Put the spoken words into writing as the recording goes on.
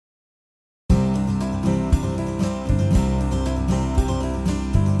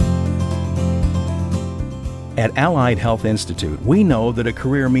At Allied Health Institute, we know that a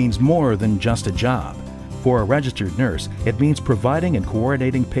career means more than just a job. For a registered nurse, it means providing and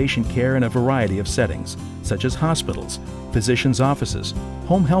coordinating patient care in a variety of settings, such as hospitals, physicians' offices,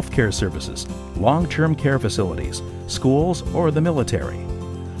 home health care services, long-term care facilities, schools, or the military.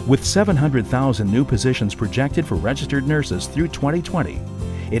 With 700,000 new positions projected for registered nurses through 2020,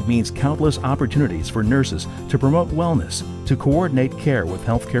 it means countless opportunities for nurses to promote wellness, to coordinate care with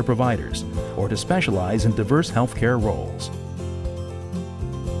healthcare providers, or to specialize in diverse healthcare roles.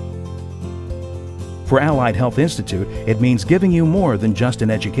 For Allied Health Institute, it means giving you more than just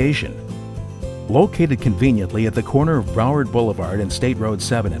an education. Located conveniently at the corner of Broward Boulevard and State Road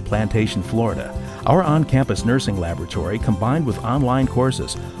 7 in Plantation, Florida, our on-campus nursing laboratory, combined with online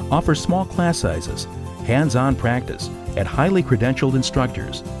courses, offers small class sizes, hands-on practice, and highly credentialed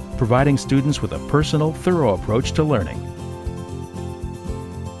instructors, providing students with a personal, thorough approach to learning.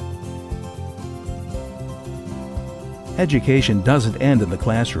 Education doesn't end in the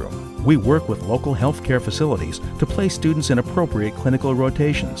classroom. We work with local healthcare facilities to place students in appropriate clinical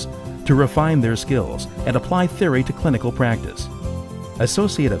rotations, to refine their skills and apply theory to clinical practice.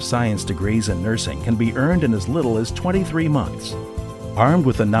 Associate of Science degrees in nursing can be earned in as little as 23 months. Armed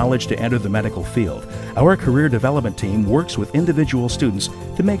with the knowledge to enter the medical field, our career development team works with individual students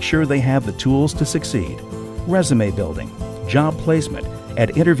to make sure they have the tools to succeed. Resume building, job placement,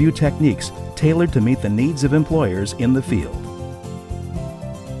 and interview techniques tailored to meet the needs of employers in the field.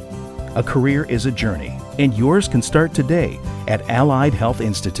 A career is a journey, and yours can start today at Allied Health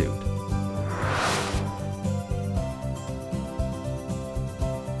Institute.